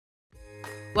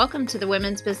Welcome to the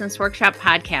Women's Business Workshop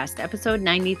Podcast, episode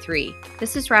 93.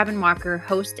 This is Robin Walker,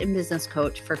 host and business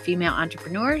coach for female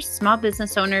entrepreneurs, small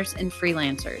business owners, and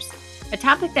freelancers. A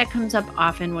topic that comes up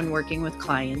often when working with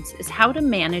clients is how to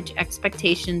manage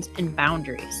expectations and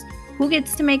boundaries. Who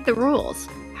gets to make the rules?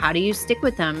 How do you stick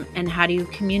with them? And how do you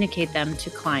communicate them to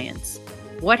clients?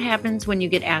 What happens when you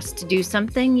get asked to do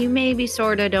something you maybe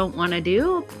sort of don't want to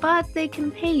do, but they can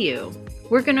pay you?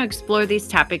 We're going to explore these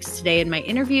topics today in my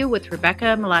interview with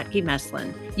Rebecca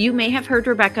Malotke-Meslin. You may have heard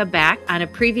Rebecca back on a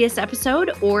previous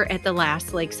episode or at the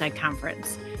last Lakeside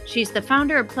Conference. She's the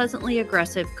founder of Pleasantly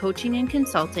Aggressive Coaching and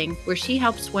Consulting, where she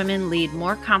helps women lead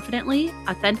more confidently,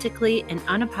 authentically, and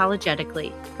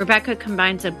unapologetically. Rebecca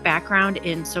combines a background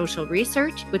in social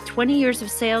research with 20 years of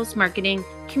sales, marketing,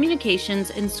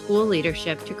 communications, and school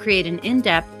leadership to create an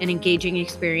in-depth and engaging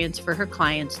experience for her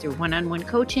clients through one-on-one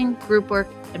coaching, group work,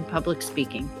 and public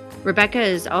speaking. Rebecca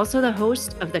is also the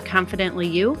host of the Confidently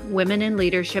You Women in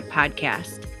Leadership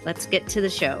podcast. Let's get to the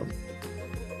show.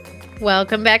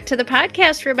 Welcome back to the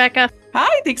podcast, Rebecca.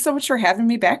 Hi, thanks so much for having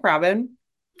me back, Robin.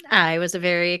 I was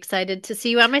very excited to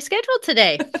see you on my schedule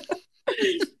today.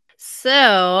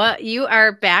 So you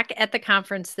are back at the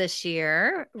conference this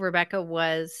year. Rebecca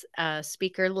was a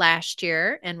speaker last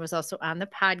year and was also on the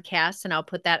podcast, and I'll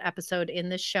put that episode in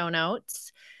the show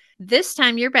notes. This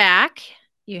time you're back.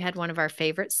 You had one of our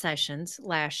favorite sessions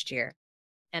last year,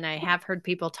 and I have heard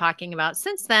people talking about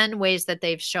since then ways that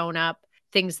they've shown up,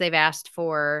 things they've asked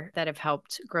for that have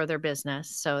helped grow their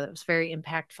business. So it was a very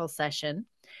impactful session.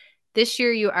 This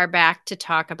year, you are back to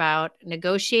talk about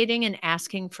negotiating and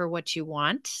asking for what you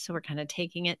want. So we're kind of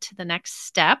taking it to the next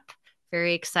step.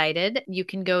 Very excited. You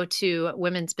can go to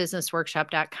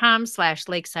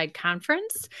womensbusinessworkshop.com/Lakeside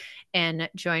Conference and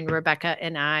join Rebecca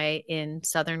and I in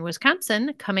Southern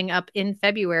Wisconsin coming up in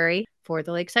February for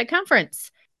the Lakeside Conference.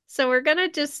 So we're going to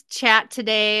just chat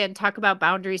today and talk about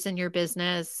boundaries in your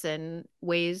business and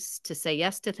ways to say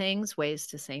yes to things, ways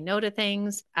to say no to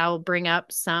things. I'll bring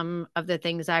up some of the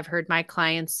things I've heard my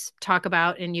clients talk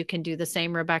about, and you can do the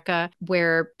same, Rebecca,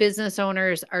 where business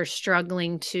owners are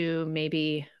struggling to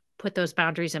maybe put those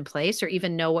boundaries in place or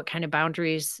even know what kind of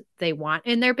boundaries they want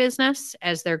in their business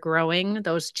as they're growing.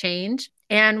 Those change.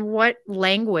 And what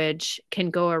language can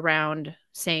go around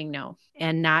saying no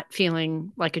and not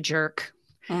feeling like a jerk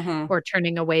or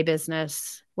turning away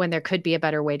business when there could be a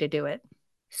better way to do it.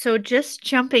 So just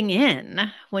jumping in,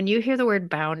 when you hear the word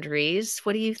boundaries,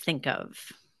 what do you think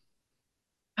of?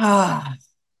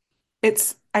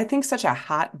 It's, I think, such a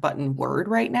hot button word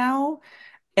right now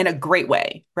in a great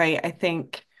way, right? I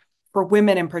think for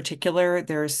women in particular,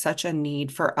 there's such a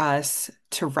need for us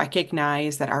to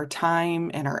recognize that our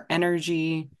time and our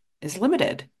energy is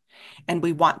limited, and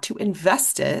we want to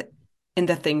invest it in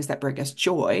the things that bring us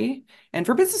joy. And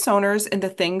for business owners, in the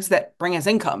things that bring us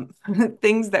income,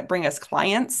 things that bring us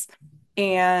clients.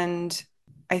 And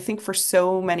I think for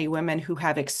so many women who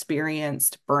have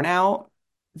experienced burnout,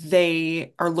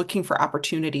 they are looking for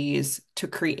opportunities to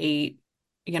create,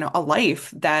 a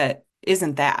life that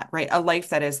isn't that, right? A life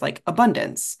that is like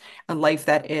abundance, a life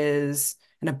that is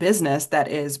in a business that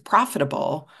is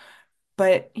profitable.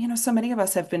 But, so many of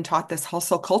us have been taught this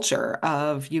hustle culture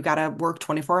of you got to work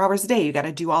 24 hours a day, you got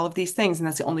to do all of these things, and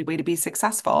that's the only way to be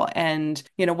successful. And,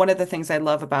 one of the things I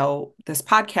love about this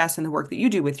podcast and the work that you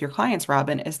do with your clients,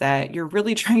 Robin, is that you're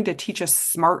really trying to teach us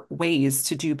smart ways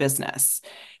to do business.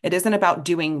 It isn't about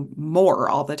doing more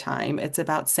all the time. It's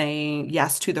about saying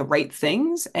yes to the right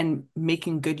things and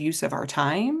making good use of our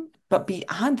time. But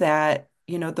beyond that,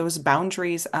 those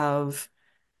boundaries of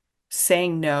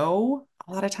saying no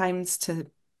a lot of times to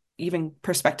even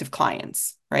prospective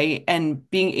clients, right? And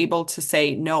being able to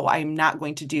say, no, I'm not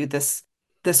going to do this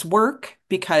work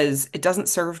because it doesn't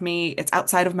serve me, it's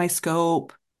outside of my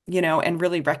scope, and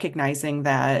really recognizing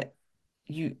that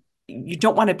you you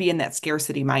don't want to be in that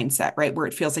scarcity mindset, right? Where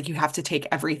it feels like you have to take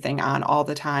everything on all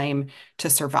the time to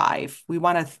survive. We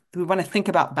want to think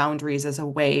about boundaries as a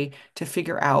way to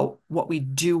figure out what we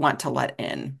do want to let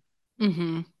in.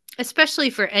 Mm-hmm. Especially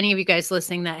for any of you guys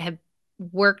listening that have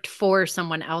worked for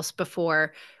someone else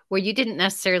before, where you didn't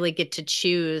necessarily get to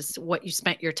choose what you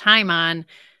spent your time on.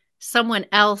 Someone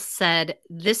else said,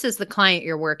 this is the client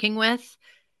you're working with.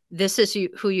 This is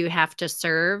who you have to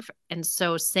serve. And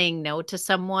so saying no to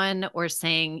someone or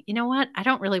saying, you know what, I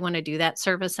don't really want to do that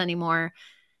service anymore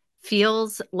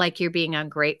feels like you're being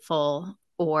ungrateful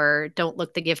or don't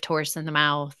look the gift horse in the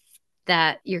mouth,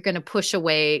 that you're going to push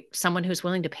away someone who's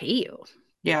willing to pay you.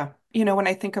 Yeah. When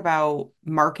I think about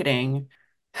marketing,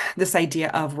 this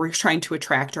idea of we're trying to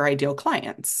attract our ideal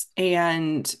clients,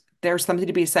 and there's something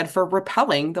to be said for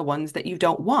repelling the ones that you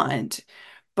don't want.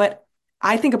 But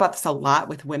I think about this a lot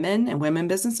with women and women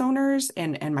business owners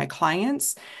and my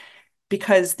clients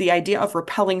because the idea of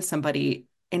repelling somebody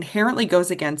inherently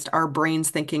goes against our brains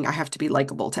thinking I have to be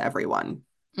likable to everyone.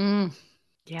 Mm,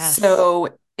 yes.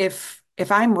 So if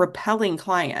I'm repelling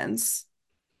clients,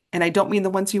 and I don't mean the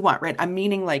ones you want, right? I'm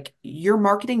meaning like your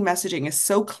marketing messaging is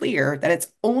so clear that it's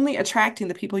only attracting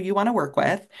the people you want to work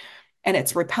with and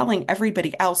it's repelling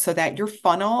everybody else so that your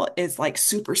funnel is like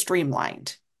super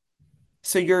streamlined.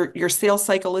 So your sales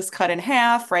cycle is cut in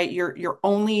half, right? You're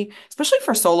only, especially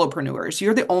for solopreneurs,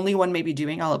 you're the only one maybe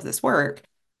doing all of this work.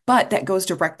 But that goes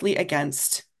directly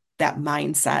against that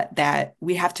mindset that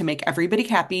we have to make everybody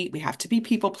happy, we have to be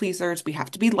people pleasers, we have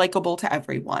to be likable to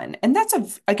everyone. And that's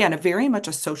again a very much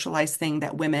a socialized thing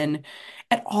that women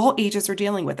at all ages are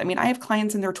dealing with. I mean, I have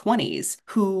clients in their 20s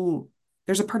who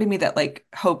there's a part of me that like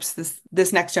hopes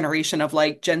this next generation of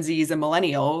like Gen Zs and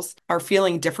millennials are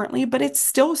feeling differently, but it's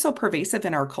still so pervasive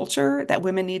in our culture that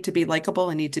women need to be likable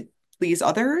and need to please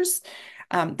others,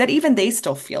 that even they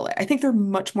still feel it. I think they're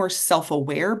much more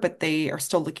self-aware, but they are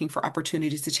still looking for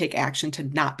opportunities to take action to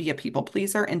not be a people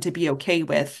pleaser and to be okay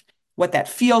with what that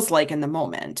feels like in the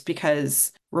moment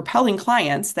because repelling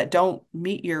clients that don't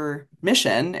meet your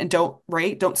mission and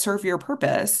don't serve your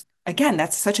purpose. Again,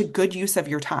 that's such a good use of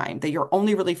your time that you're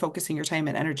only really focusing your time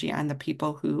and energy on the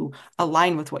people who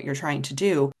align with what you're trying to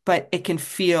do, but it can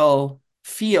feel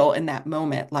in that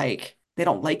moment like they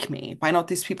don't like me. Why don't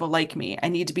these people like me? I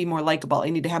need to be more likable.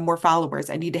 I need to have more followers.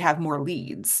 I need to have more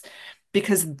leads.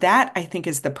 Because that I think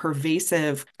is the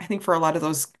pervasive, I think for a lot of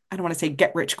those, I don't want to say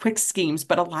get rich quick schemes,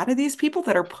 but a lot of these people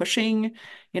that are pushing,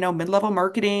 mid-level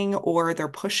marketing or they're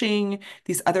pushing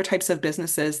these other types of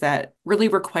businesses that really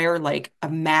require like a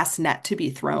mass net to be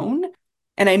thrown.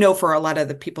 And I know for a lot of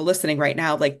the people listening right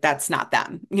now, like that's not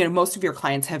them. Most of your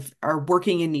clients are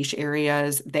working in niche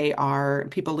areas.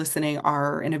 People listening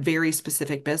are in a very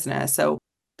specific business. So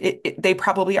they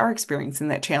probably are experiencing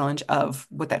that challenge of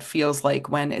what that feels like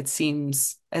when it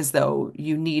seems as though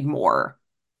you need more,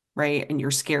 right? And you're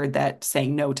scared that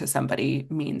saying no to somebody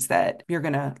means that you're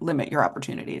going to limit your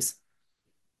opportunities.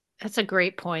 That's a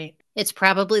great point. It's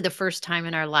probably the first time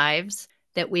in our lives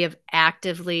that we have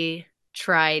actively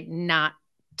tried not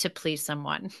to please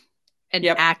someone and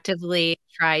Yep. actively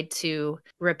tried to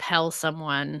repel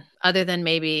someone other than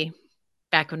maybe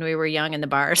back when we were young in the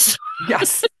bars.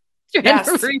 Yes. Trying to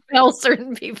Yes. repel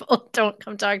certain people. Don't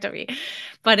come talk to me.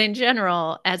 But in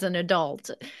general, as an adult,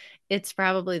 it's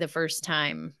probably the first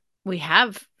time we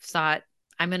have thought,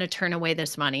 I'm going to turn away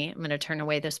this money. I'm going to turn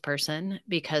away this person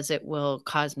because it will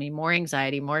cause me more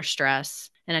anxiety, more stress.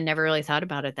 And I never really thought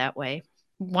about it that way.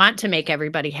 Want to make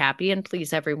everybody happy and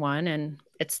please everyone. And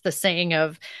it's the saying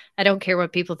of, I don't care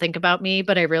what people think about me,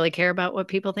 but I really care about what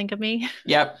people think of me.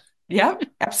 Yep. Yep.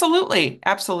 Absolutely.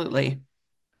 Absolutely.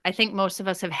 I think most of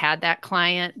us have had that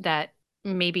client that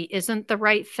maybe isn't the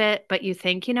right fit, but you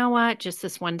think, you know what, just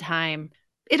this one time,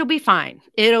 it'll be fine.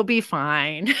 It'll be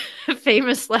fine.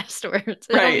 Famous last words.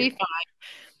 It'll be Right. fine.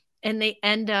 And they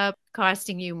end up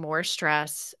costing you more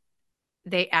stress.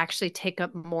 They actually take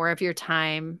up more of your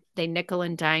time. They nickel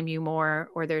and dime you more,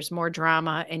 or there's more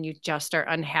drama, and you just are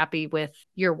unhappy with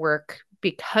your work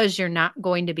because you're not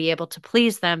going to be able to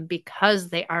please them because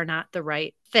they are not the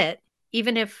right fit.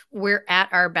 Even if we're at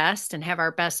our best and have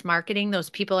our best marketing, those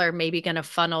people are maybe going to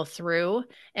funnel through.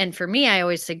 And for me, I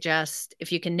always suggest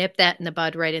if you can nip that in the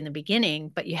bud right in the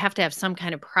beginning, but you have to have some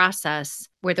kind of process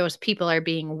where those people are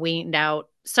being weaned out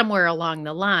somewhere along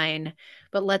the line.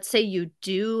 But let's say you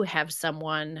do have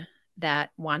someone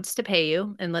that wants to pay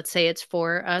you, and let's say it's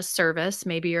for a service,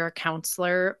 maybe you're a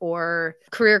counselor or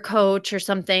career coach or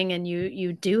something, and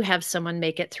you do have someone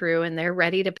make it through and they're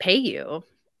ready to pay you.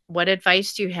 What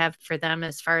advice do you have for them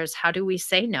as far as how do we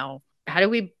say no? How do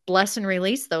we bless and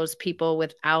release those people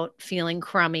without feeling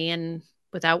crummy and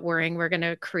without worrying we're going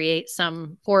to create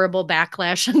some horrible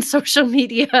backlash on social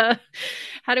media?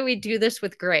 How do we do this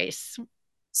with grace?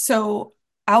 So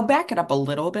I'll back it up a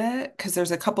little bit because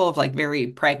there's a couple of like very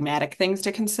pragmatic things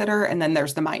to consider, and then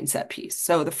there's the mindset piece.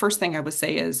 So the first thing I would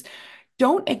say is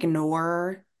don't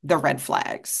ignore the red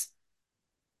flags.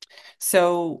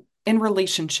 So in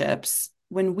relationships,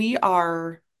 when we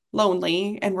are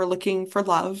lonely and we're looking for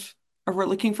love or we're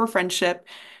looking for friendship,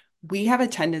 we have a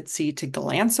tendency to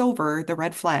glance over the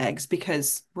red flags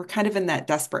because we're kind of in that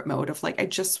desperate mode of like, I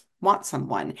just want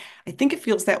someone. I think it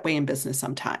feels that way in business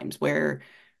sometimes, where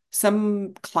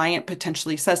some client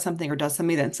potentially says something or does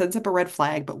something that sends up a red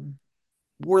flag, but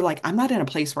we're like, I'm not in a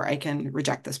place where I can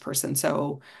reject this person.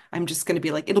 So I'm just going to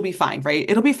be like, it'll be fine, right?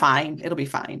 It'll be fine. It'll be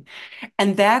fine.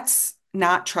 And that's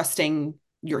not trusting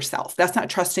yourself. That's not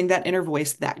trusting that inner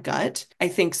voice, that gut. I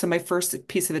think so. My first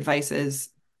piece of advice is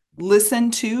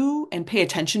listen to and pay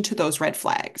attention to those red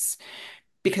flags,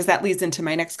 because that leads into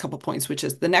my next couple points, which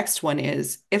is the next one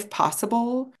is, if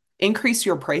possible, increase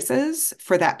your prices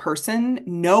for that person,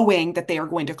 knowing that they are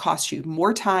going to cost you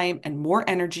more time and more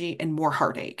energy and more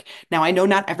heartache. Now, I know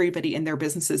not everybody in their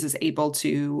businesses is able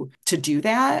to do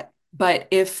that, but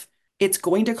if it's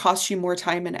going to cost you more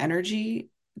time and energy,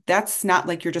 that's not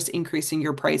like you're just increasing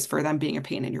your price for them being a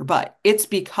pain in your butt. It's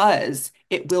because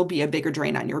it will be a bigger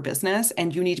drain on your business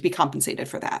and you need to be compensated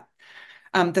for that.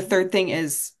 The third thing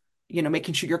is,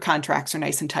 making sure your contracts are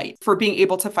nice and tight for being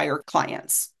able to fire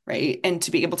clients, right? And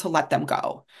to be able to let them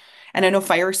go. And I know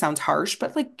fire sounds harsh,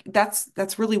 but like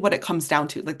that's really what it comes down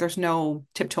to. Like there's no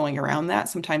tiptoeing around that.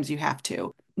 Sometimes you have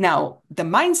to. Now, the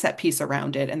mindset piece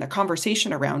around it and the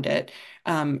conversation around it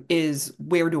is,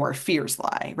 where do our fears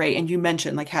lie, right? And you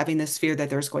mentioned like having this fear that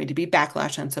there's going to be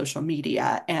backlash on social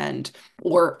media and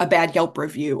or a bad Yelp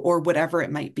review or whatever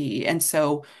it might be. And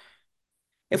so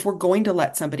if we're going to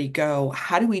let somebody go,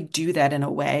 how do we do that in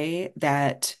a way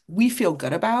that we feel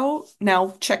good about?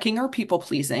 Now, checking our people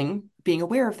pleasing, being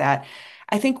aware of that.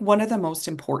 I think one of the most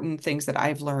important things that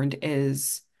I've learned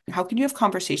is, how can you have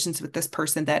conversations with this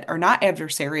person that are not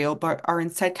adversarial, but are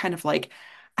instead kind of like,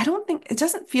 I don't think it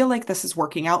doesn't feel like this is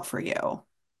working out for you.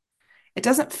 It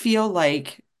doesn't feel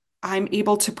like I'm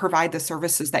able to provide the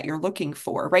services that you're looking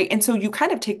for, right? And so you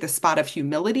kind of take the spot of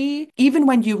humility, even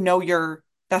when you know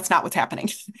that's not what's happening.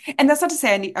 And that's not to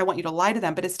say I want you to lie to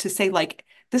them, but it's to say, like,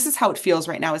 this is how it feels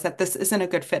right now, is that this isn't a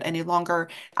good fit any longer.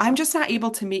 I'm just not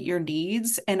able to meet your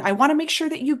needs. And I want to make sure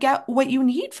that you get what you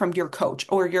need from your coach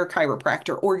or your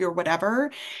chiropractor or your whatever.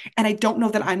 And I don't know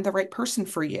that I'm the right person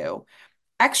for you.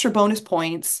 Extra bonus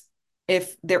points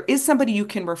if there is somebody you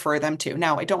can refer them to.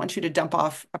 Now, I don't want you to dump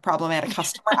off a problematic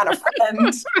customer on a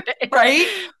friend, Right. right?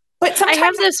 But I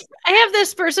have sometimes,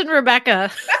 this person, Rebecca.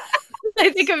 I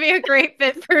think it'd be a great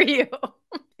fit for you.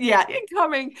 yeah,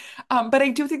 incoming. But I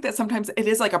do think that sometimes it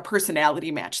is like a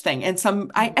personality match thing. And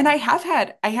Mhm.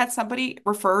 I had somebody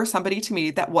refer somebody to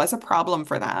me that was a problem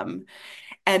for them.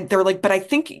 And they're like, but I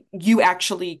think you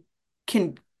actually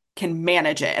can can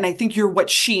manage it. And I think you're what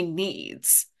she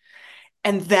needs.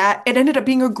 And that it ended up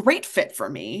being a great fit for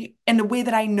me in a way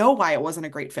that I know why it wasn't a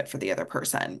great fit for the other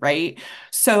person, right?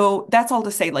 So that's all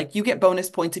to say, like, you get bonus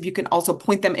points if you can also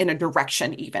point them in a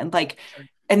direction, even like, Sure.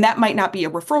 and that might not be a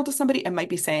referral to somebody. It might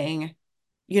be saying,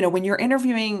 when you're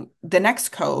interviewing the next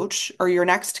coach or your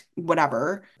next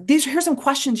whatever, here's some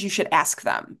questions you should ask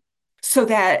them, so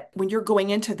that when you're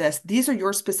going into this, these are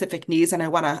your specific needs, and I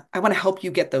want to help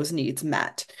you get those needs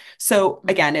met. So Mhm.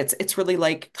 again, it's really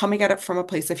like coming at it from a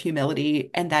place of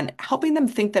humility and then helping them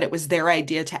think that it was their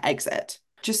idea to exit,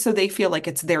 just so they feel like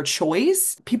it's their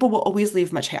choice. People will always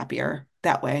leave much happier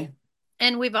that way.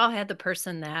 And we've all had the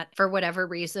person that, for whatever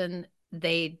reason,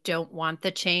 they don't want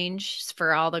the change.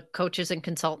 For all the coaches and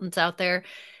consultants out there,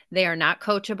 they are not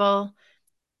coachable.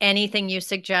 Anything you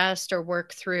suggest or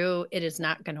work through, it is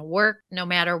not going to work no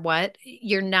matter what.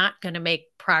 You're not going to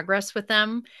make progress with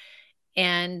them.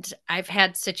 And I've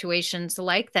had situations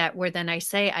like that where then I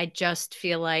say, I just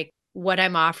feel like what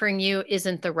I'm offering you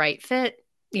isn't the right fit.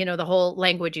 The whole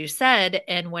language you said.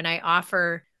 And when I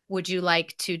offer, would you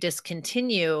like to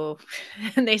discontinue?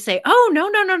 And they say, oh, no,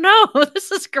 no, no, no, this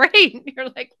is great. You're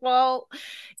like, well,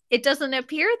 it doesn't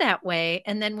appear that way.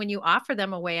 And then when you offer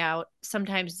them a way out,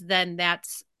 sometimes then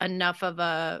that's enough of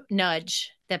a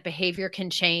nudge that behavior can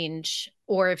change.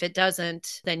 Or if it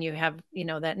doesn't, then you have,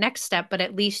 that next step. But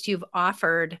at least you've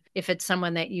offered, if it's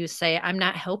someone that you say, I'm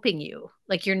not helping you,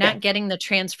 like you're Yeah. not getting the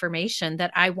transformation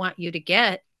that I want you to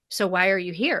get. So why are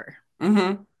you here?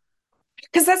 Mm-hmm.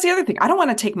 Because that's the other thing. I don't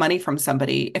want to take money from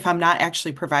somebody if I'm not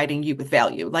actually providing you with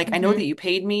value. Like, I know Mm-hmm. that you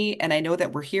paid me and I know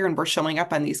that we're here and we're showing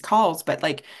up on these calls, but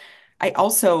like, I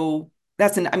also,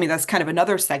 I mean, that's kind of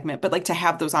another segment, but like to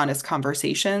have those honest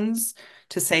conversations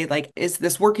to say, like, is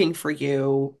this working for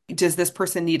you? Does this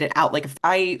person need it out? Like, if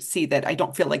I see that I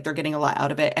don't feel like they're getting a lot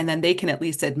out of it, and then they can at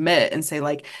least admit and say,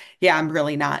 like, yeah, I'm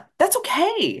really not. That's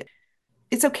okay.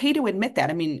 It's okay to admit that.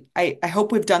 I mean, I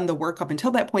hope we've done the work up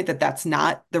until that point that that's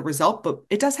not the result, but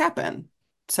it does happen.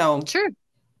 So, Sure.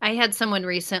 I had someone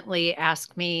recently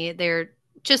ask me, they're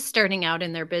just starting out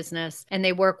in their business and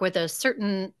they work with a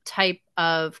certain type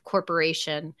of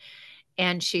corporation.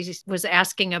 And she was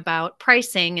asking about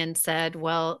pricing and said,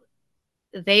 well,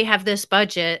 they have this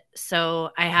budget, so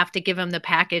I have to give them the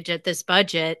package at this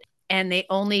budget. And they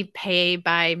only pay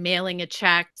by mailing a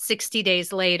check 60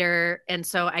 days later. And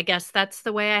so I guess that's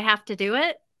the way I have to do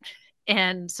it.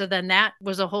 And so then that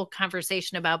was a whole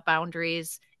conversation about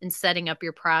boundaries and setting up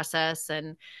your process.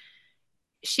 And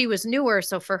she was newer.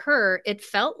 So for her, it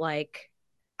felt like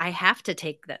I have to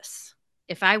take this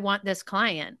if I want this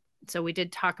client. So we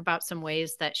did talk about some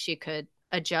ways that she could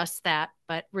adjust that,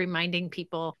 but reminding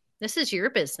people this is your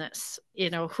business.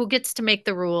 Who gets to make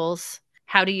the rules?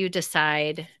 How do you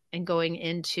decide? And going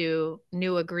into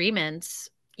new agreements,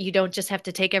 you don't just have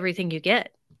to take everything you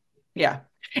get. Yeah.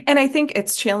 And I think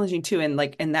it's challenging too, in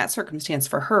like in that circumstance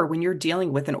for her, when you're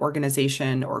dealing with an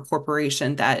organization or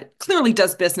corporation that clearly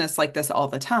does business like this all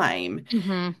the time,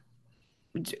 Mm-hmm.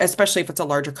 especially if it's a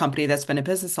larger company that's been in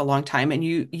business a long time, and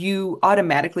you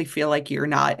automatically feel like you're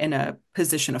not in a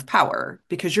position of power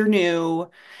because you're new,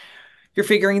 you're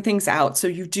figuring things out. So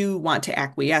you do want to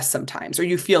acquiesce sometimes, or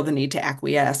you feel the need to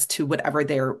acquiesce to whatever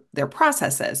their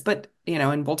process is. But,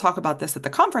 and we'll talk about this at the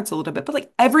conference a little bit, but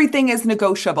like everything is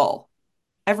negotiable.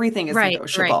 Everything is Right,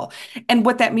 right. negotiable. And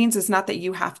what that means is not that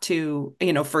you have to,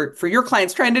 for your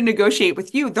clients trying to negotiate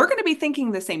with you, they're going to be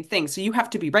thinking the same thing. So you have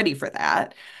to be ready for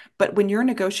that. But when you're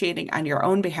negotiating on your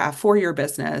own behalf for your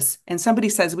business and somebody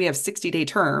says we have 60-day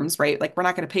terms, right? Like we're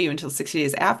not going to pay you until 60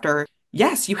 days after.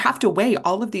 Yes, you have to weigh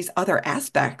all of these other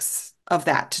aspects of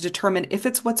that to determine if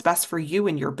it's what's best for you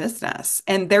and your business.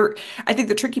 And I think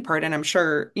the tricky part, and I'm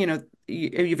sure,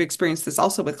 you've experienced this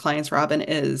also with clients, Robin,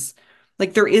 is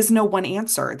like there is no one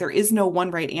answer. There is no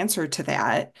one right answer to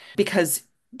that because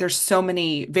there's so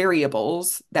many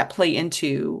variables that play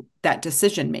into that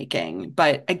decision making.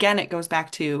 But again, it goes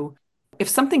back to if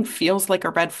something feels like a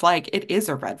red flag, it is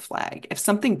a red flag. If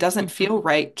something doesn't Mm-hmm. feel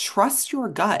right, trust your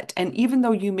gut. And even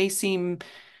though you may seem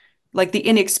like the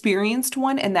inexperienced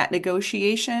one in that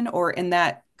negotiation or in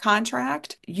that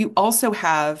contract, you also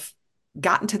have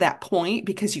gotten to that point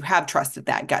because you have trusted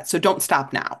that gut. So don't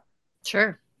stop now.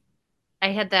 Sure. I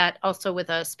had that also with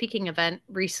a speaking event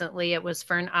recently. It was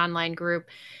for an online group,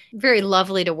 very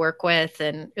lovely to work with.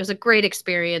 And it was a great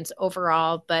experience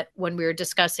overall. But when we were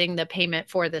discussing the payment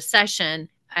for the session,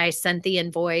 I sent the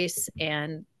invoice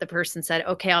and the person said,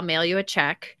 okay, I'll mail you a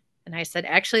check. And I said,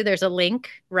 actually, there's a link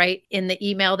right in the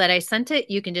email that I sent it.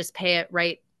 You can just pay it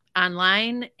right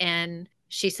online. And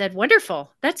she said,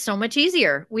 wonderful. That's so much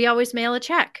easier. We always mail a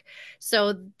check.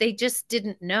 So they just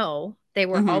didn't know. They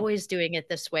were Hmm. always doing it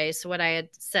this way. So, what I had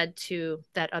said to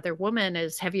that other woman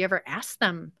is, have you ever asked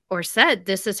them or said,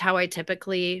 this is how I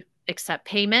typically accept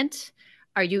payment?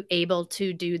 Are you able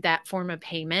to do that form of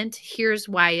payment? Here's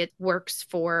why it works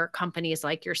for companies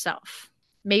like yourself.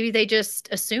 Maybe they just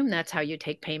assume that's how you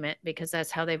take payment because that's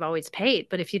how they've always paid.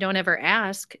 But if you don't ever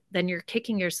ask, then you're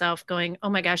kicking yourself going, oh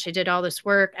my gosh, I did all this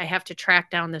work. I have to track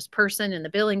down this person in the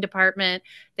billing department.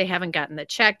 They haven't gotten the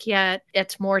check yet.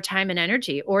 It's more time and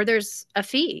energy. Or there's a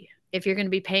fee. If you're going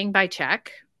to be paying by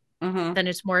check, Hmm. then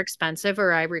it's more expensive,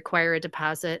 or I require a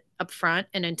deposit up front.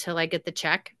 And until I get the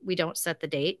check, we don't set the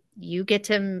date. You get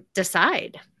to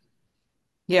decide.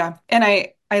 Yeah. And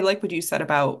I like what you said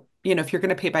about, if you're going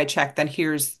to pay by check, then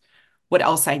here's what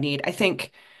else I need. I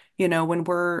think, when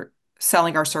we're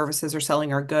selling our services or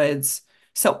selling our goods,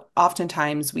 so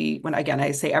oftentimes when again,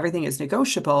 I say everything is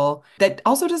negotiable, that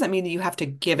also doesn't mean that you have to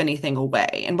give anything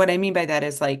away. And what I mean by that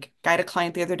is like, I had a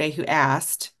client the other day who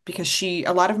asked because a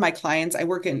lot of my clients, I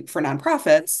work for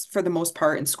nonprofits for the most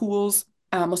part in schools.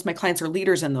 Most of my clients are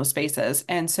leaders in those spaces.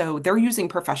 And so they're using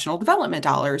professional development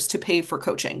dollars to pay for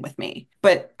coaching with me.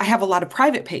 But I have a lot of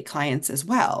private pay clients as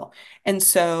well. And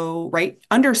so, right,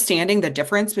 understanding the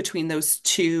difference between those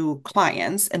two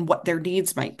clients and what their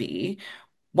needs might be.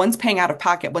 One's paying out of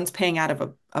pocket, one's paying out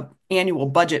of a annual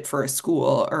budget for a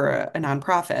school or a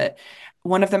nonprofit.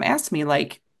 One of them asked me,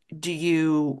 like, how do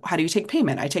you take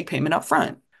payment? I take payment up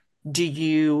front. Do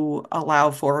you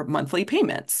allow for monthly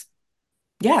payments?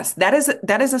 Yes, that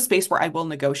is a space where I will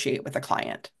negotiate with a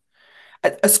client.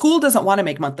 A school doesn't want to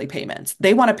make monthly payments.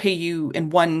 They want to pay you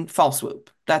in one fell swoop.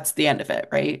 That's the end of it,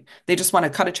 right? They just want to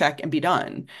cut a check and be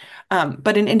done.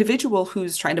 But an individual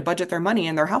who's trying to budget their money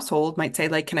in their household might say,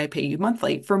 like, can I pay you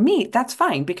monthly? For me, that's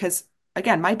fine because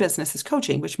again, my business is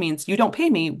coaching, which means you don't pay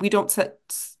me, we don't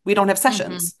have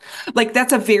Mm-hmm. sessions. Like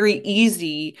that's a very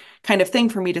easy kind of thing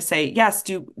for me to say, yes,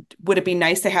 would it be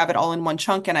nice to have it all in one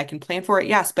chunk and I can plan for it?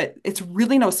 Yes, but it's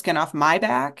really no skin off my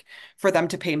back for them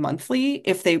to pay monthly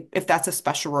if that's a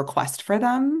special request for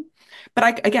them.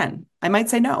 But I might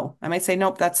say no. I might say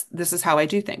nope, this is how I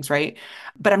do things, right?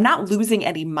 But I'm not losing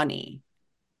any money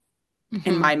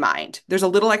in Mm-hmm. my mind. There's a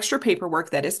little extra paperwork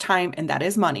that is time and that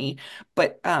is money,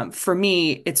 but for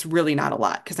me, it's really not a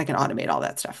lot because I can automate all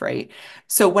that stuff, right?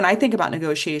 So when I think about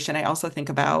negotiation, I also think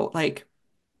about like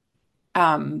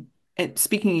um,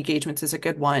 speaking engagements is a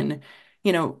good one.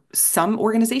 Some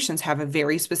organizations have a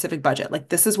very specific budget. Like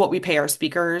this is what we pay our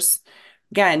speakers.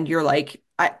 Again, you're like,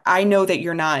 I know that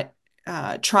you're not.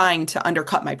 trying to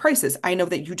undercut my prices. I know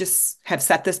that you just have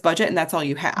set this budget and that's all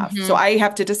you have. So Hmm. I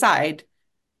have to decide,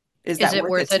 is Is that it worth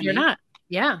it worth to it or me? not?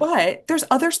 Yeah. But there's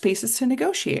other spaces to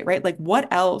negotiate, right? Like what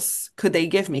else could they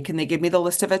give me? Can they give me the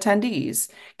list of attendees?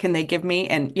 Can they give me,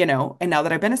 and and now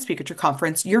that I've been a speaker at your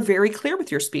conference, you're very clear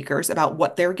with your speakers about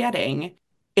what they're getting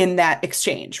in that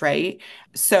exchange, right?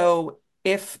 So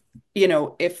if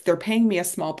they're paying me a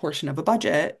small portion of a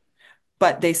budget,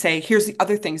 but they say, here's the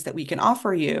other things that we can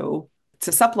offer you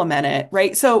to supplement it,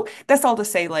 right? So that's all to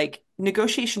say, like,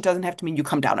 negotiation doesn't have to mean you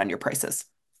come down on your prices.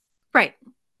 Right.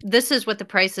 This is what the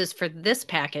price is for this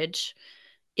package.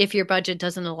 If your budget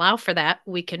doesn't allow for that,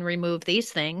 we can remove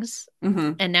these things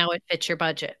Hmm. and now it fits your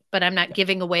budget. But I'm not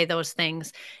giving away those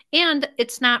things. And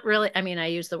it's not really, I mean, I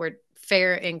use the word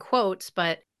fair in quotes,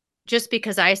 but just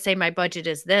because I say my budget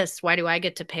is this, why do I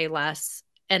get to pay less?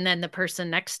 And then the person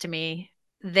next to me,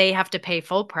 they have to pay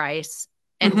full price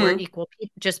and we're Hmm. equal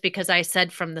people. Just because I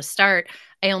said from the start,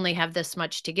 I only have this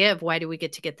much to give, why do we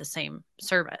get the same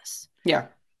service? Yeah,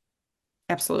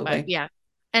 But absolutely. yeah.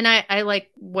 And I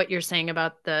like what you're saying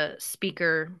about the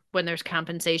speaker when there's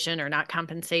compensation or not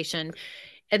compensation.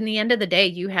 At the end of the day,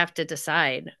 you have to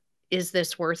decide, is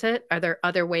this worth it? Are there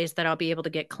other ways that I'll be able to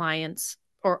get clients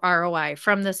or ROI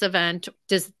from this event?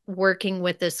 Does working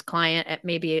with this client at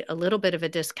maybe a little bit of a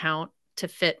discount to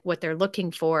fit what they're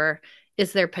looking for,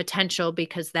 is there potential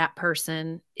because that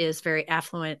person is very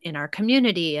affluent in our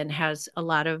community and has a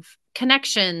lot of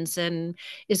connections and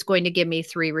is going to give me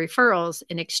 3 referrals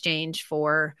in exchange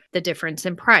for the difference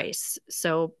in price.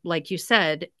 So, like you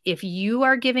said, if you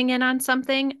are giving in on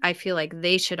something, I feel like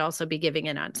they should also be giving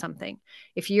in on something.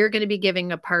 If you're going to be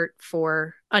giving a part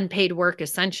for unpaid work,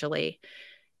 essentially,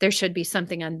 there should be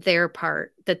something on their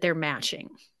part that they're matching.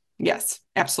 Yes,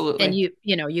 And absolutely.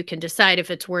 you can decide if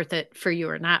it's worth it for you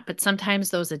or not. But sometimes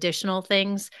those additional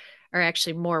things are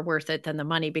actually more worth it than the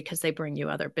money because they bring you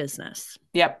other business.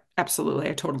 Yep, absolutely.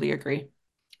 I totally agree.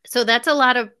 So that's a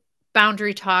lot of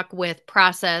boundary talk with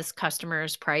process,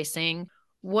 customers, pricing.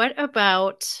 What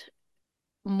about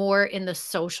more in the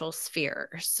social sphere?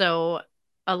 So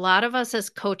a lot of us as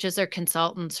coaches or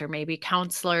consultants or maybe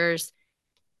counselors,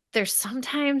 there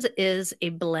sometimes is a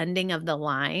blending of the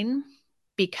line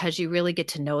because you really get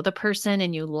to know the person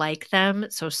and you like them.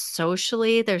 So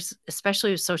socially, there's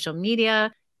especially with social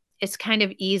media, it's kind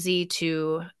of easy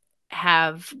to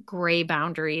have gray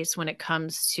boundaries when it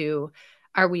comes to,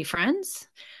 are we friends?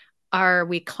 Are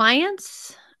we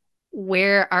clients?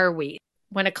 Where are we?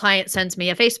 When a client sends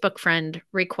me a Facebook friend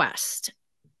request,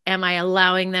 am I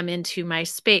allowing them into my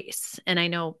space? And I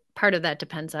know part of that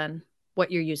depends on what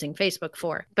you're using Facebook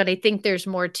for, but I think there's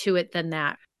more to it than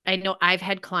that. I know I've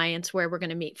had clients where we're going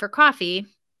to meet for coffee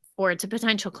or it's a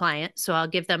potential client. So I'll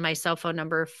give them my cell phone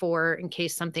number for in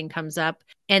case something comes up.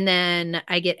 And then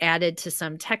I get added to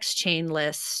some text chain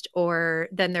list, or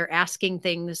then they're asking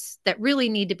things that really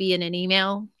need to be in an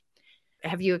email.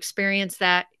 Have you experienced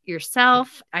that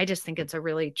yourself? I just think it's a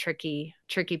really tricky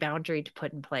boundary to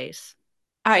put in place.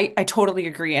 I totally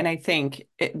agree. And I think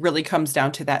it really comes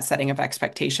down to that setting of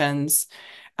expectations.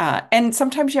 And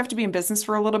sometimes you have to be in business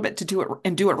for a little bit to do it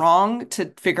and do it wrong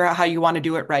to figure out how you want to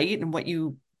do it right and what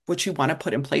you want to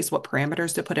put in place, what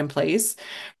parameters to put in place.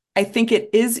 I think it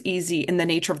is easy in the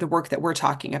nature of the work that we're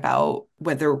talking about,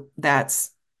 whether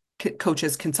that's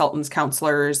coaches, consultants,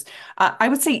 counselors. I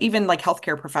would say even like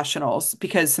healthcare professionals,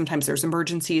 because sometimes there's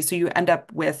emergencies. So you end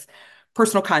up with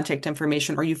personal contact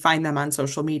information or you find them on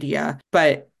social media.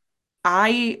 But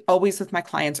I always, with my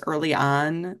clients early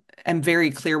on, am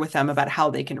very clear with them about how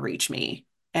they can reach me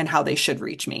and how they should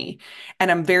reach me. And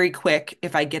I'm very quick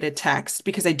if I get a text,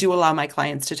 because I do allow my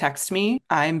clients to text me.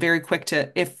 I'm very quick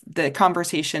to, if the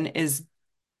conversation is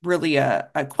really a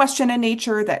question in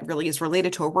nature that really is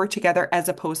related to a work together, as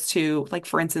opposed to, like,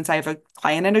 for instance, I have a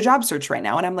client in a job search right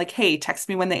now, and I'm like, hey, text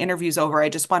me when the interview's over. I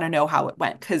just want to know how it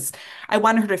went. Because I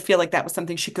wanted her to feel like that was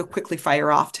something she could quickly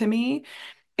fire off to me.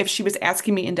 If she was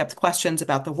asking me in-depth questions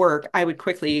about the work, I would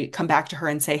quickly come back to her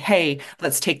and say, hey,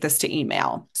 let's take this to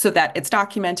email so that it's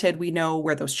documented. We know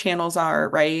where those channels are,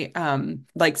 right?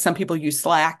 Like some people use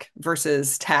Slack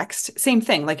versus text. Same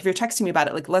thing. Like if you're texting me about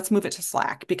it, like let's move it to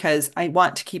Slack because I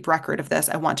want to keep record of this.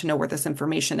 I want to know where this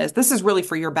information is. This is really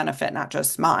for your benefit, not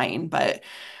just mine, but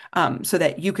so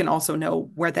that you can also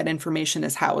know where that information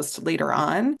is housed later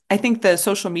on. I think the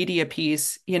social media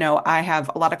piece, I have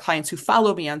a lot of clients who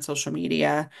follow me on social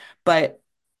media, but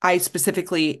I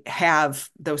specifically have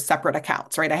those separate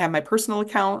accounts, right? I have my personal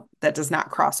account that does not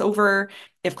cross over.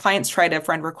 If clients try to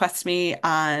friend request me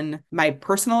on my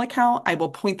personal account, I will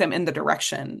point them in the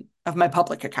direction of my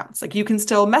public accounts. Like you can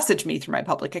still message me through my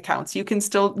public accounts. You can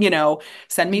still,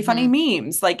 send me funny Hmm.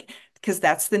 memes. Like because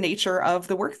that's the nature of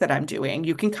the work that I'm doing.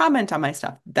 You can comment on my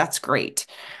stuff. That's great.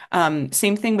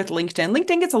 Same thing with LinkedIn.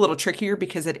 LinkedIn gets a little trickier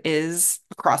because it is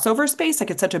a crossover space.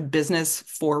 Like it's such a business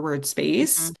forward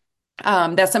space.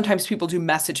 Mhm. That sometimes people do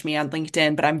message me on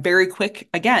LinkedIn, but I'm very quick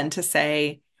again to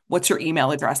say, what's your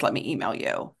email address? Let me email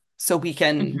you so we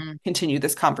can Mhm. continue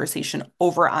this conversation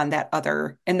over on that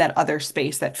other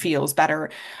space that feels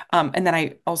better. And then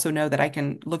I also know that I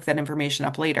can look that information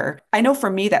up later. I know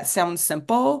for me that sounds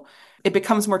simple. It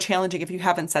becomes more challenging if you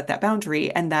haven't set that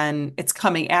boundary and then it's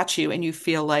coming at you and you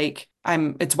feel like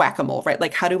it's whack-a-mole, right?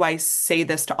 Like, how do I say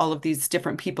this to all of these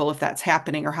different people if that's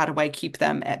happening, or how do I keep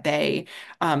them at bay?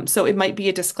 So it might be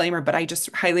a disclaimer, but I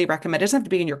just highly recommend, it doesn't have to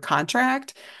be in your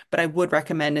contract, but I would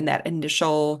recommend in that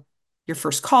your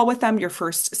first call with them, your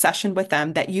first session with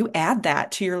them, that you add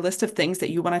that to your list of things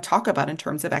that you want to talk about in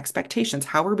terms of expectations.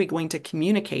 How are we going to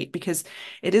communicate? Because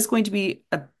it is going to be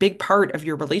a big part of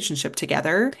your relationship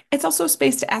together. It's also a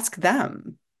space to ask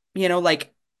them,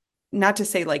 like, not to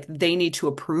say like they need to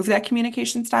approve that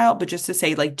communication style, but just to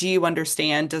say like, do you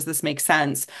understand? Does this make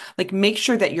sense? Like make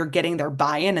sure that you're getting their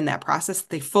buy-in in that process.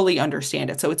 They fully understand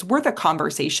it. So it's worth a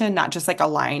conversation, not just like a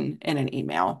line in an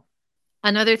email.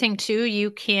 Another thing too,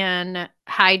 you can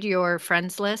hide your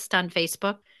friends list on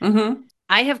Facebook. Mm-hmm.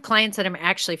 I have clients that I'm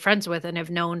actually friends with and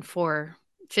have known for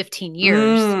 15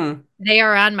 years. Mm. They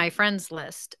are on my friends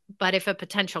list. But if a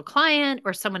potential client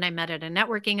or someone I met at a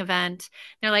networking event,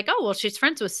 they're like, oh, well, she's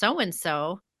friends with so and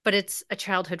so, but it's a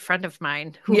childhood friend of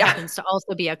mine who Yeah. happens to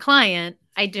also be a client.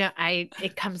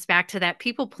 It comes back to that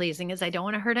people pleasing is I don't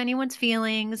want to hurt anyone's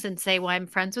feelings and say, well, I'm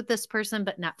friends with this person,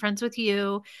 but not friends with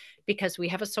you because we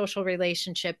have a social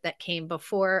relationship that came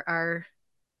before our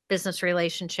business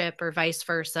relationship or vice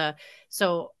versa.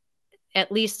 So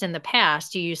at least in the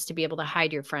past, you used to be able to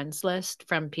hide your friends list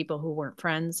from people who weren't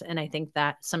friends. And I think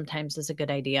that sometimes is a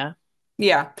good idea.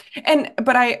 Yeah.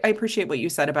 But I appreciate what you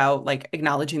said about like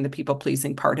acknowledging the people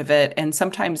pleasing part of it. And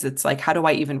sometimes it's like, how do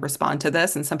I even respond to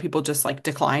this? And some people just like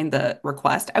decline the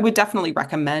request. I would definitely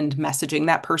recommend messaging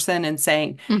that person and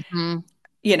saying, Hmm.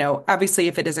 obviously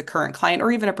if it is a current client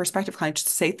or even a prospective client, just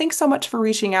to say, thanks so much for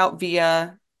reaching out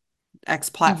via X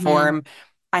Hmm. platform.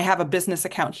 I have a business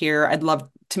account here. I'd love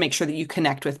to make sure that you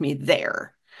connect with me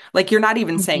there. Like you're not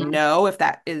even saying Hmm. no if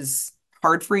that is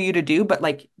hard for you to do, but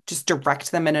like just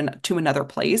direct them to another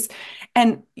place.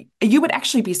 And you would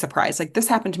actually be surprised. Like this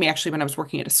happened to me actually when I was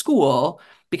working at a school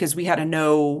because we had a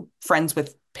no friends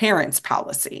with parents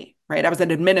policy, right? I was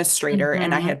an administrator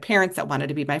and I Hmm. had parents that wanted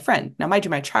to be my friend. Now, mind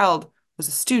you, my child was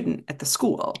a student at the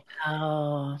school.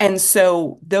 Oh. And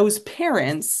so those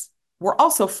parents were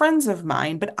also friends of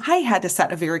mine, but I had to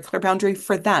set a very clear boundary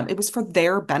for them. It was for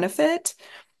their benefit,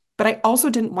 but I also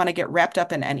didn't want to get wrapped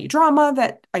up in any drama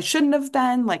that I shouldn't have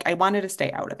been. Like I wanted to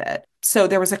stay out of it. So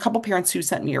there was a couple parents who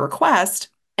sent me a request,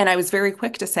 and I was very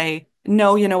quick to say,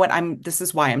 "No, you know what? This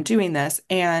is why I'm doing this."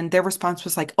 And their response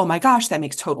was like, "Oh my gosh, that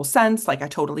makes total sense. Like I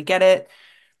totally get it."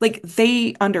 Like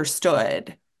they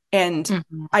understood. And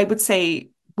Hmm. I would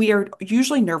say we are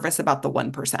usually nervous about the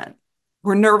 1%.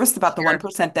 We're nervous about the Sure.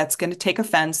 1% that's going to take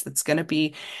offense, that's going to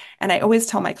be, and I always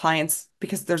tell my clients,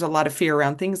 because there's a lot of fear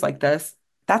around things like this,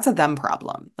 that's a them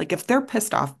problem. Like if they're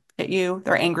pissed off at you,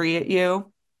 they're angry at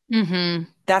you, Hmm.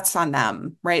 that's on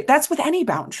them, right? That's with any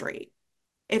boundary.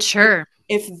 If Sure.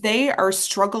 if they are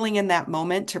struggling in that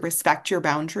moment to respect your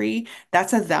boundary,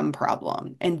 that's a them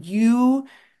problem. And you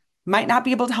might not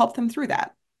be able to help them through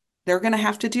that. They're going to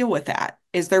have to deal with that.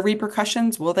 Is there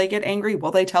repercussions? Will they get angry?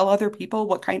 Will they tell other people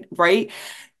what kind, right?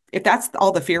 If that's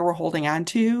all the fear we're holding on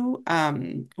to,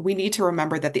 we need to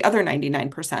remember that the other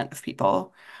 99% of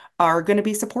people are going to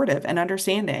be supportive and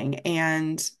understanding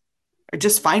and are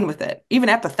just fine with it, even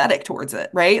apathetic towards it,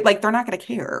 right? Like they're not going to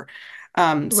care.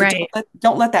 So Right.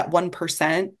 don't let that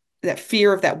 1%, that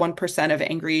fear of that 1% of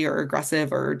angry or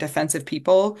aggressive or defensive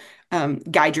people,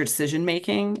 guide your decision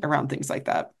making around things like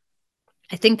that.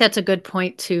 I think that's a good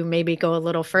point to maybe go a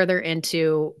little further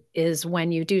into is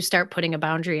when you do start putting a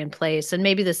boundary in place, and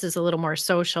maybe this is a little more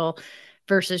social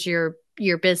versus your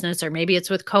business, or maybe it's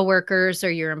with coworkers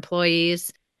or your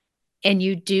employees, and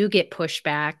you do get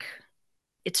pushback.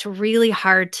 It's really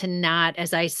hard to not,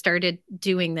 as I started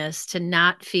doing this, to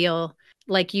not feel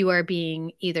like you are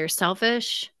being either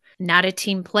selfish, not a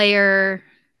team player,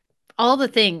 all the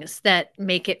things that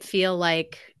make it feel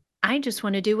like I just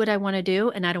want to do what I want to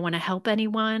do and I don't want to help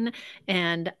anyone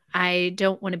and I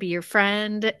don't want to be your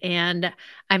friend and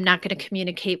I'm not going to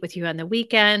communicate with you on the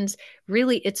weekends.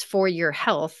 Really, it's for your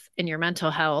health and your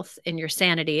mental health and your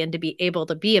sanity and to be able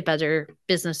to be a better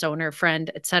business owner,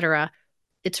 friend, etc.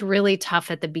 It's really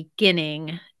tough at the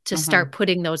beginning to start Hmm.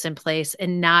 putting those in place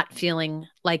and not feeling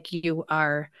like you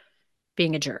are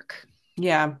being a jerk.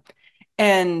 Yeah.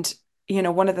 And,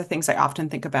 one of the things I often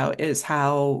think about is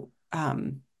how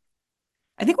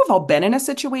I think we've all been in a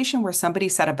situation where somebody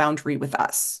set a boundary with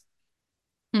us,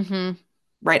 Mm-hmm.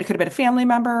 right? It could have been a family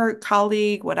member,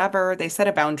 colleague, whatever. They set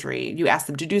a boundary. You asked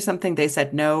them to do something, they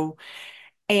said no.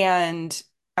 And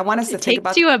I want us to It think takes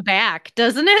about, you aback,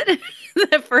 doesn't it?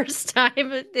 The first time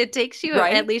it takes you, at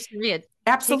right? least for me, it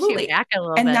takes you Absolutely. aback a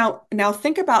little And bit. now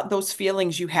think about those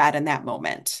feelings you had in that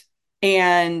moment.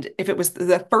 And if it was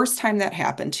the first time that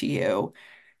happened to you,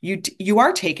 you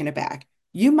are taken aback.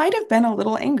 You might have been a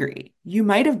little angry. You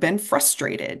might have been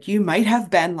frustrated. You might have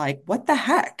been like, what the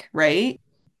heck, right?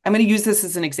 I'm going to use this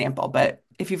as an example, but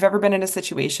if you've ever been in a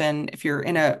situation, if you're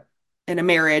in a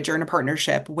marriage or in a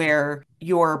partnership where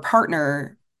your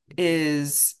partner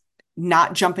is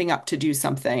not jumping up to do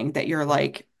something that you're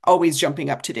like always jumping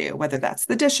up to do, whether that's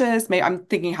the dishes, maybe I'm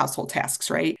thinking household tasks,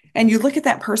 right? And you look at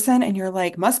that person and you're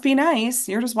like, must be nice.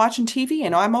 You're just watching TV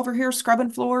and I'm over here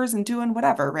scrubbing floors and doing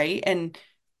whatever, right? And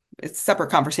it's a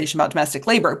separate conversation about domestic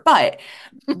labor, but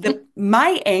the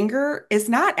my anger is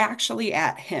not actually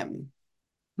at him.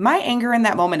 My anger in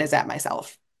that moment is at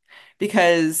myself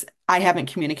because I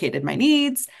haven't communicated my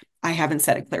needs. I haven't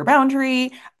set a clear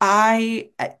boundary.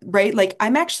 Right? Like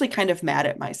I'm actually kind of mad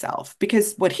at myself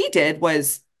because what he did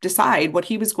was decide what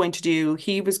he was going to do.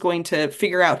 He was going to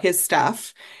figure out his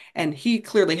stuff. And he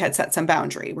clearly had set some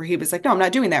boundary where he was like, no, I'm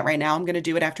not doing that right now. I'm going to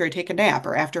do it after I take a nap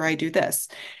or after I do this.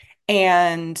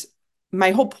 And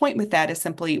my whole point with that is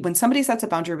simply when somebody sets a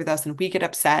boundary with us and we get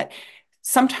upset,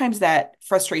 sometimes that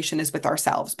frustration is with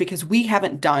ourselves because we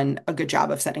haven't done a good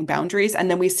job of setting boundaries.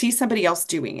 And then we see somebody else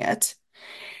doing it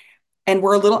and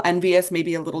we're a little envious,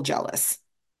 maybe a little jealous.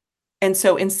 And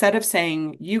so instead of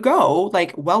saying, you go,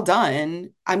 like, well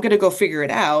done, I'm going to go figure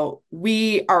it out,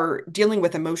 we are dealing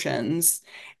with emotions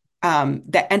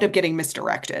that end up getting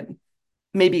misdirected,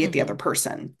 maybe at the other Hmm.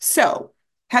 person. So,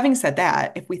 having said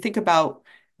that, if we think about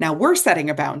now we're setting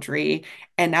a boundary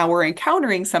and now we're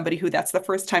encountering somebody who that's the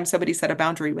first time somebody set a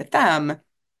boundary with them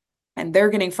and they're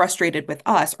getting frustrated with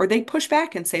us or they push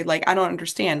back and say like I don't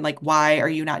understand like why are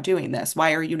you not doing this?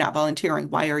 Why are you not volunteering?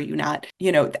 Why are you not,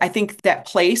 I think that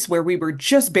place where we were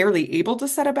just barely able to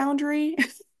set a boundary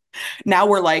now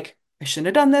we're like, I shouldn't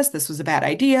have done this. This was a bad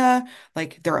idea.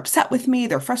 Like they're upset with me.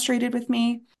 They're frustrated with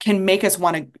me. Can make us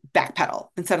want to backpedal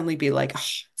and suddenly be like, "Ugh,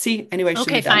 see, I knew I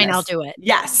shouldn't Okay, have done fine, I'll this." do it.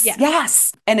 Yes, Yes.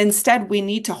 yes. And instead, we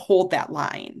need to hold that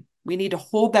line. We need to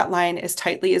hold that line as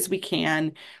tightly as we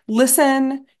can.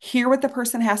 Listen, hear what the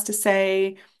person has to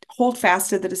say, hold fast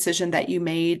to the decision that you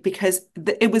made because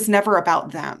it was never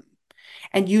about them.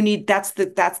 And you need that's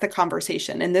the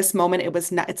conversation. In this moment,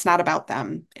 it's not about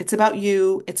them. It's about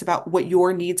you. It's about what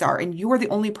your needs are. And you are the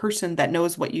only person that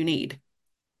knows what you need.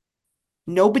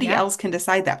 Nobody Yeah. else can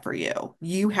decide that for you.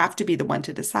 You have to be the one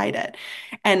to decide it.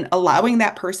 And allowing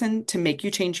that person to make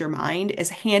you change your mind is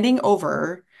handing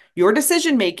over your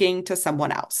decision making to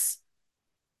someone else.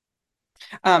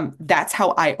 That's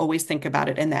how I always think about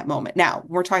it in that moment. Now,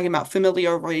 we're talking about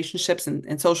familial relationships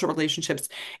and social relationships.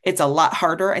 It's a lot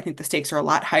harder. I think the stakes are a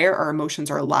lot higher. Our emotions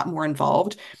are a lot more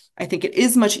involved. I think it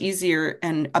is much easier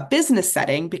in a business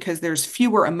setting because there's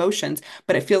fewer emotions,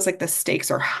 but it feels like the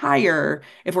stakes are higher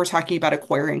if we're talking about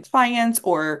acquiring clients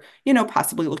or,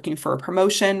 possibly looking for a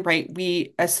promotion, right?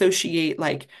 We associate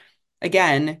like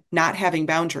again, not having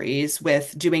boundaries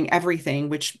with doing everything,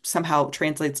 which somehow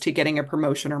translates to getting a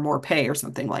promotion or more pay or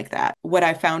something like that. What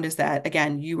I found is that,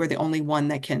 again, you are the only one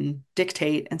that can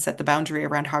dictate and set the boundary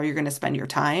around how you're going to spend your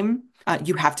time.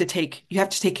 You have to take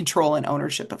control and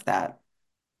ownership of that.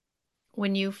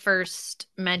 When you first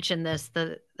mentioned this,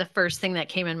 the first thing that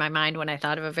came in my mind when I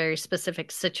thought of a very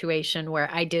specific situation where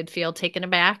I did feel taken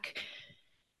aback,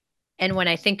 and when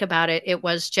I think about it, it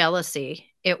was jealousy.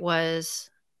 It was,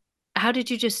 how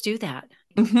did you just do that?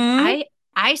 Mm-hmm. I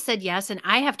I said yes and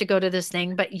I have to go to this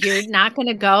thing, but you're not going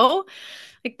to go?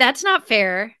 Like that's not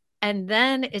fair. And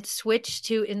then it switched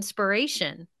to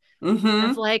inspiration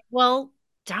of Mm-hmm. like, well,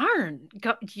 darn,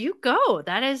 go.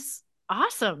 That is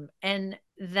awesome. And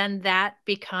then that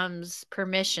becomes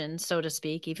permission, so to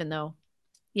speak, even though,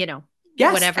 you know,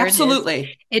 Yes, whatever it is,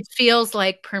 absolutely. it feels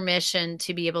like permission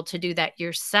to be able to do that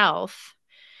yourself.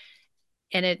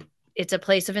 And it's a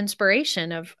place of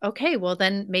inspiration of, okay, well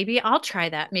then maybe I'll try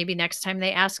that. Maybe next time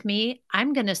they ask me,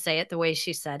 I'm going to say it the way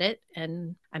she said it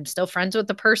and I'm still friends with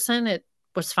the person. It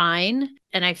was fine.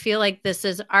 And I feel like this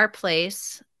is our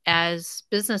place as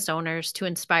business owners to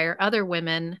inspire other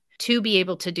women to be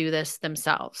able to do this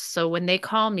themselves. So when they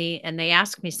call me and they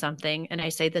ask me something and I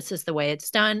say, this is the way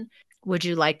it's done, would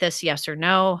you like this? Yes or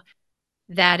no?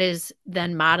 That is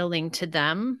then modeling to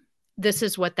them this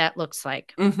is what that looks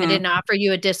like. I Hmm. didn't offer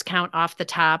you a discount off the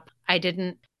top. I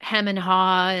didn't hem and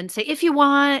haw and say, if you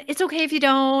want, it's okay if you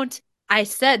don't. I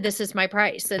said, this is my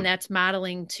price. And that's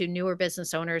modeling to newer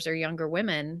business owners or younger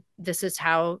women. This is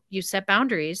how you set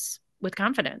boundaries with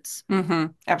confidence. Hmm.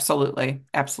 Absolutely.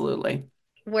 Absolutely.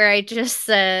 Where I just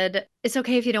said, it's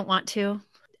okay if you don't want to.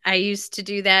 I used to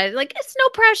do that. Like, it's no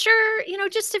pressure,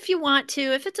 just if you want to,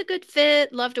 if it's a good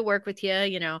fit, love to work with you.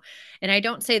 And I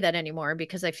don't say that anymore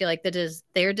because I feel like that is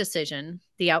their decision.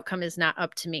 The outcome is not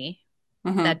up to me.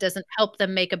 That Hmm. doesn't help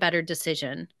them make a better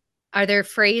decision. Are there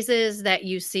phrases that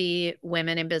you see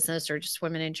women in business or just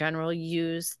women in general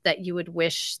use that you would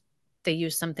wish they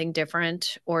use something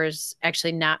different or is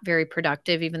actually not very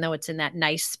productive, even though it's in that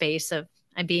nice space of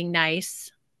I'm being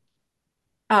nice?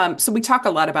 So we talk a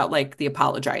lot about like the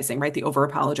apologizing, right? The over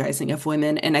apologizing of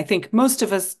women. And I think most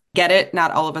of us get it.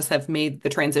 Not all of us have made the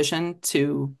transition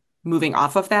to moving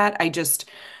off of that. I'll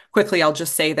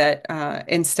just say that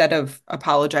instead of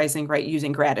apologizing, right,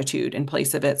 using gratitude in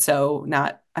place of it. So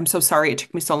not, I'm so sorry it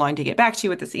took me so long to get back to you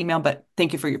with this email, but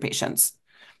thank you for your patience.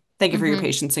 Thank you for your Mm-hmm.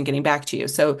 patience in getting back to you.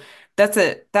 So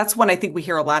that's one I think we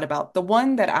hear a lot about. The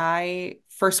one that I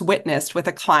first witnessed with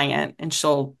a client, and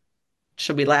she'll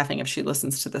be laughing if she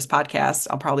listens to this podcast.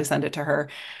 I'll probably send it to her.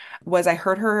 Was I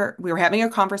heard her, we were having a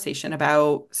conversation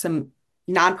about some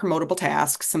non-promotable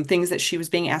tasks, some things that she was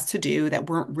being asked to do that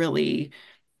weren't really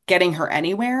getting her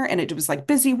anywhere. And it was like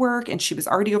busy work and she was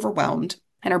already overwhelmed.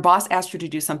 And her boss asked her to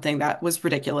do something that was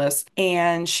ridiculous.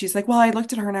 And she's like, well, I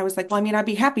looked at her and I was like, well, I mean, I'd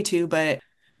be happy to, but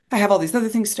I have all these other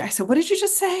things to do. I said, what did you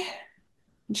just say?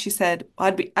 And she said,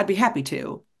 well, I'd be happy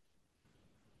to.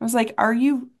 I was like,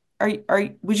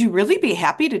 would you really be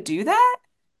happy to do that?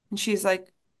 And she's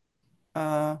like,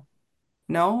 uh,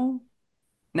 no,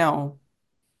 no.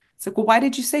 It's like, well, why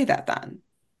did you say that then?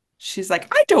 She's like,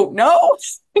 I don't know,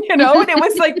 and it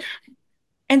was like,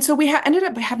 and so ended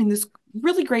up having this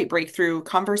really great breakthrough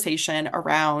conversation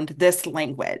around this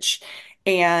language.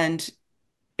 And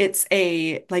it's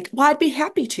a like, well, I'd be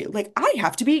happy to. Like, I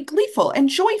have to be gleeful and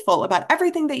joyful about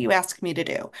everything that you ask me to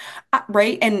do.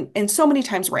 Right. And so many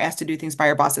times we're asked to do things by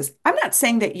our bosses. I'm not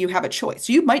saying that you have a choice.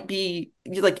 You might be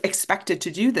like expected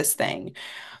to do this thing.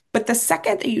 But the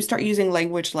second that you start using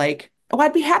language like, oh,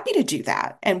 I'd be happy to do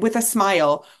that, and with a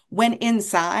smile, when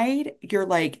inside you're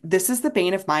like, this is the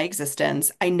bane of my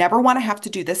existence. I never want to have to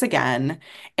do this again,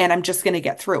 and I'm just going to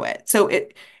get through it.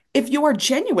 If you are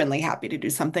genuinely happy to do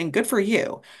something, good for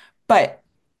you. But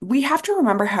we have to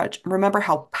remember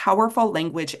how powerful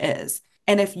language is.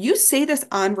 And if you say this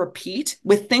on repeat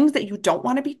with things that you don't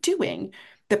want to be doing,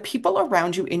 the people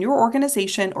around you in your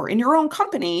organization or in your own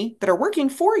company that are working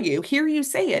for you hear you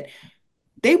say it,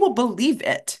 they will believe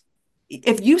it.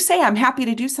 If you say, I'm happy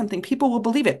to do something, people will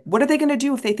believe it. What are they going to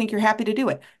do if they think you're happy to do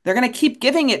it? They're going to keep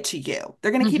giving it to you.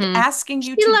 They're going to keep Mm-hmm. asking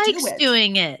you She to do likes it.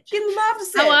 doing it. She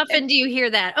loves How it. often do you hear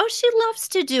that? Oh, she loves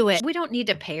to do it. We don't need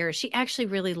to pay her. She actually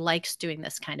really likes doing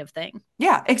this kind of thing.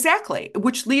 Yeah, exactly.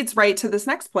 Which leads right to this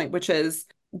next point, which is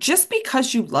just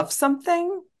because you love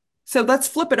something. So let's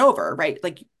flip it over, right?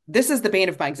 Like, this is the bane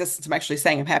of my existence. I'm actually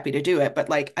saying I'm happy to do it, but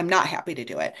like, I'm not happy to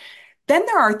do it. Then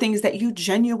there are things that you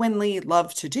genuinely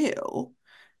love to do.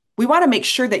 We want to make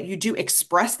sure that you do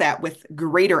express that with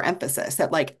greater emphasis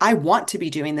that, like, I want to be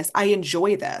doing this. I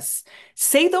enjoy this.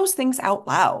 Say those things out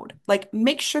loud. Like,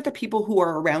 make sure the people who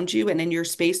are around you and in your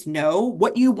space know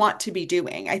what you want to be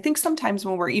doing. I think sometimes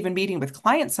when we're even meeting with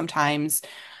clients, sometimes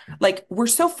like we're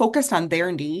so focused on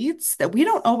their needs that we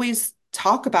don't always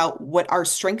talk about what our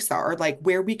strengths are, like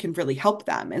where we can really help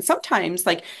them. And sometimes,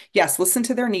 like, yes, listen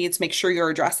to their needs, make sure you're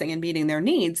addressing and meeting their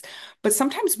needs. But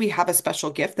sometimes we have a special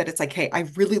gift that it's like, hey, I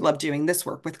really love doing this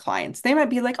work with clients. They might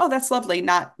be like, oh, that's lovely,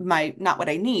 not what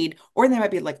I need. Or they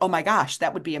might be like, oh my gosh,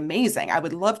 that would be amazing. I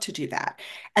would love to do that.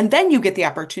 And then you get the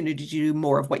opportunity to do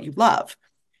more of what you love.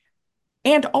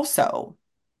 And also,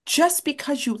 just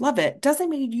because you love it doesn't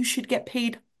mean you should get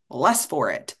paid less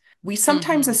for it. We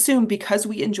sometimes Mm-hmm. assume because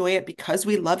we enjoy it, because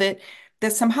we love it,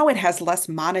 that somehow it has less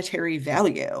monetary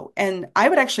value. And I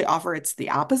would actually offer it's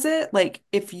the opposite. Like,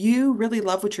 if you really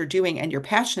love what you're doing and you're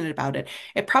passionate about it,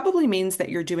 it probably means that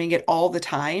you're doing it all the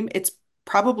time. It's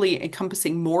probably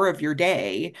encompassing more of your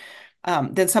day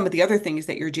than some of the other things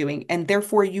that you're doing. And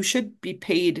therefore, you should be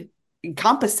paid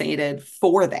compensated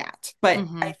for that. But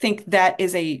Mm-hmm. I think that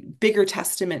is a bigger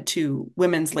testament to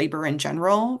women's labor in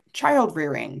general. Child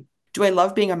rearing. Do I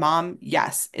love being a mom?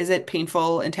 Yes. Is it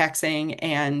painful and taxing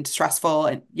and stressful?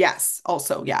 And yes,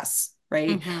 also yes,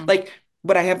 right? Mm-hmm. Like,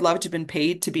 would I have loved to have been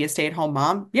paid to be a stay-at-home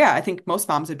mom? Yeah, I think most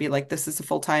moms would be like, this is a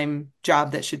full-time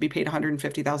job that should be paid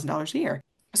 $150,000 a year.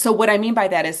 So what I mean by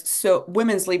that is, so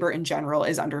women's labor in general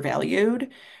is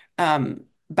undervalued.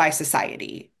 by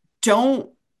society. Don't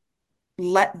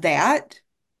let that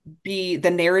be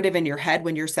the narrative in your head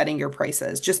when you're setting your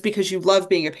prices. Just because you love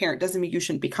being a parent doesn't mean you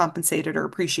shouldn't be compensated or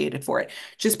appreciated for it.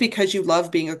 Just because you love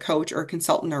being a coach or a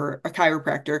consultant or a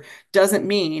chiropractor doesn't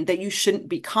mean that you shouldn't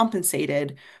be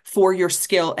compensated for your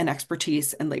skill and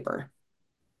expertise and labor.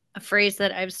 A phrase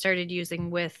that I've started using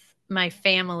with my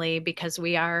family, because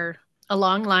we are a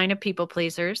long line of people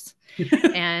pleasers,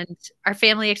 and our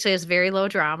family actually has very low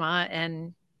drama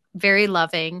and very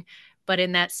loving. But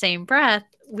in that same breath,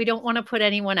 we don't want to put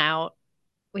anyone out.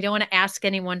 We don't want to ask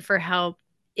anyone for help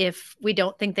if we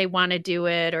don't think they want to do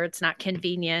it or it's not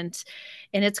convenient.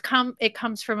 And it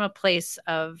comes from a place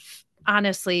of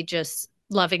honestly just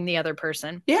loving the other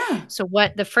person. Yeah. So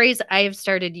what the phrase I have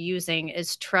started using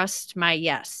is trust my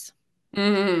yes.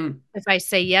 Mm, If I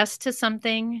say yes to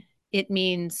something, it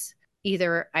means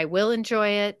either I will enjoy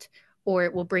it or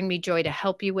it will bring me joy to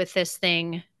help you with this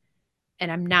thing.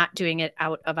 And I'm not doing it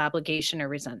out of obligation or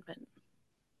resentment.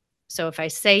 So if I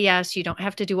say yes, you don't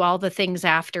have to do all the things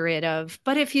after it of,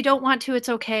 but if you don't want to, it's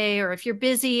okay. Or if you're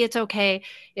busy, it's okay.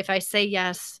 If I say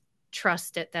yes,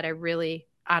 trust it that I really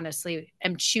honestly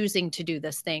am choosing to do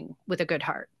this thing with a good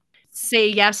heart. Say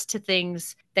yes to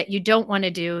things that you don't want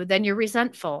to do, then you're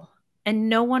resentful. And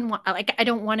no one like I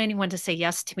don't want anyone to say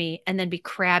yes to me and then be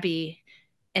crabby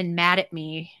and mad at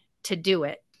me to do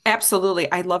it.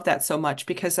 absolutely. I love that so much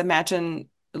because imagine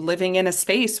living in a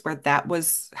space where that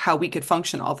was how we could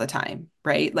function all the time,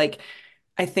 right? Like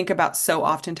I think about so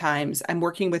oftentimes I'm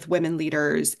working with women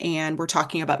leaders and we're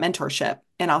talking about mentorship.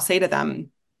 And I'll say to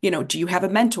them, do you have a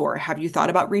mentor? Have you thought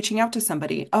about reaching out to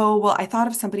somebody? Oh, well, I thought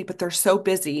of somebody, but they're so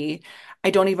busy. I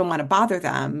don't even want to bother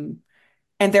them.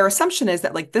 And their assumption is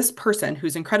that, like, this person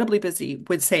who's incredibly busy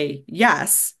would say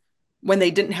yes when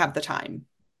they didn't have the time.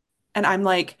 And I'm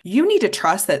like, you need to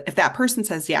trust that if that person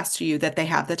says yes to you, that they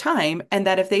have the time, and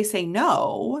that if they say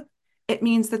no, it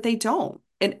means that they don't.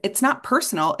 And it's not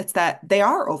personal, it's that they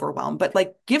are overwhelmed. But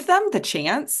like, give them the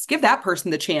chance, give that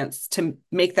person the chance to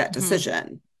make that Mhm.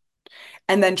 decision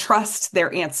and then trust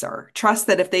their answer. Trust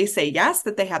that if they say yes,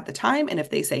 that they have the time, and if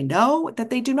they say no, that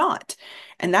they do not.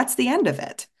 And that's the end of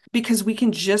it, because we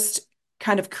can just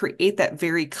kind of create that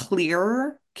very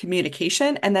clear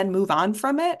communication and then move on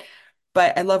from it.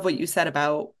 But I love what you said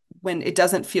about when it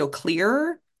doesn't feel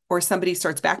clear or somebody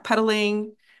starts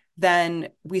backpedaling, then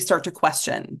we start to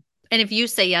question. And if you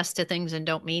say yes to things and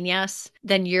don't mean yes,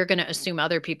 then you're going to assume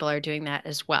other people are doing that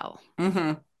as well.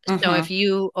 Mm-hmm. So if Mm-hmm.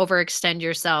 you overextend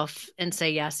yourself and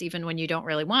say yes, even when you don't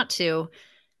really want to,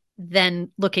 then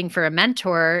looking for a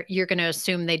mentor, you're going to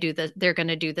assume they're going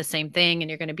to do the same thing and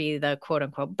you're going to be the quote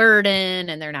unquote burden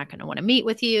and they're not going to want to meet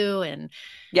with you. And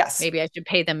Yes. maybe I should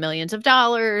pay them millions of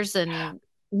dollars and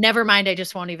never mind. I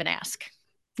just won't even ask.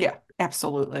 Yeah,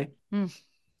 absolutely. Mm.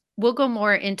 We'll go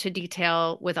more into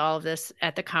detail with all of this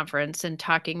at the conference and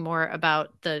talking more about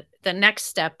the next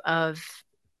step of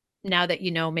now that you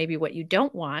know maybe what you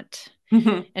don't want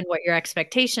Mm-hmm. and what your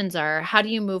expectations are, how do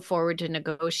you move forward to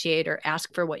negotiate or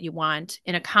ask for what you want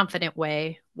in a confident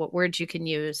way, what words you can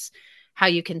use, how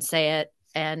you can say it.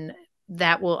 And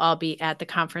that will all be at the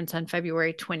conference on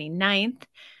February 29th.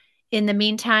 In the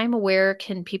meantime, where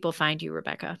can people find you,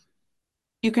 Rebecca?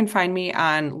 You can find me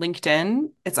on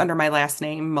LinkedIn. It's under my last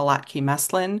name,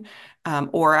 Malotke-Meslin,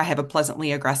 or I have a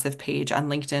Pleasantly Aggressive page on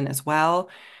LinkedIn as well.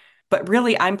 But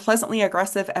really, I'm pleasantly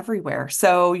aggressive everywhere.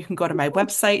 So you can go to my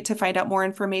website to find out more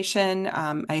information.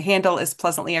 My handle is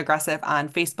Pleasantly Aggressive on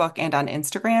Facebook and on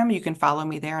Instagram. You can follow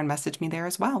me there and message me there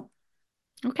as well.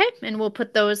 Okay. And we'll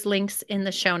put those links in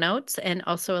the show notes and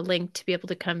also a link to be able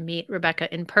to come meet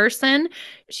Rebecca in person.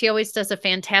 She always does a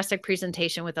fantastic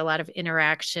presentation with a lot of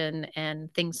interaction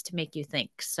and things to make you think.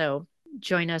 So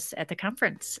join us at the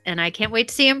conference. And I can't wait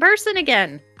to see you in person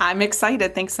again. I'm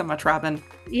excited. Thanks so much, Robin.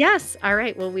 Yes. All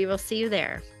right. Well, we will see you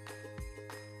there.